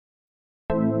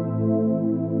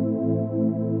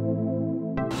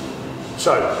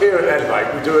So here at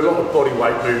Elevate we do a lot of body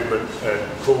weight movement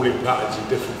and crawling patterns and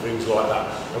different things like that.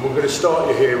 And we're going to start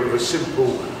you here with a simple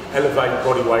Elevate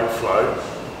body weight flow.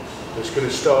 It's going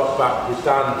to start back with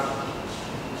Dan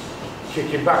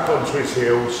kicking back onto his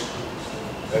heels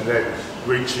and then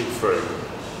reaching through.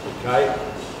 Okay?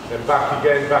 Then back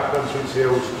again, back onto his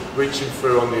heels, reaching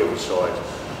through on the other side.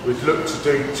 We'd look to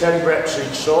do 10 reps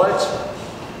each side.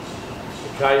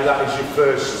 Okay, that's your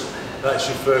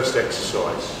first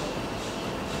exercise.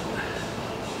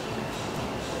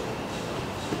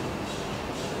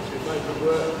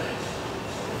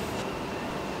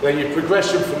 Then your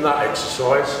progression from that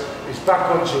exercise is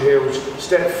back onto your heels,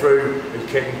 step through and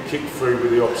kick through with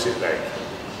the opposite leg.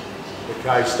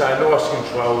 Okay, stay nice and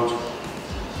controlled,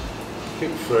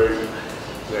 kick through,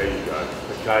 there you go.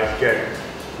 Okay, again,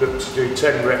 look to do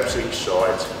 10 reps each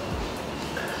side.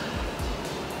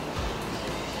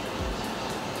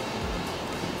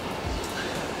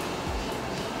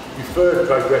 Your third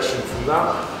progression from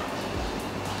that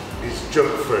is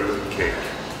jump through and kick.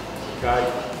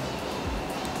 Okay?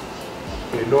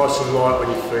 You're nice and light on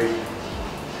your feet.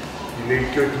 You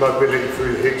need good mobility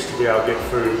through the hips to be able to get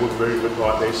through in one movement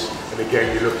like this. And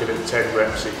again, you're looking at 10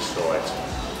 reps each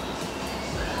side.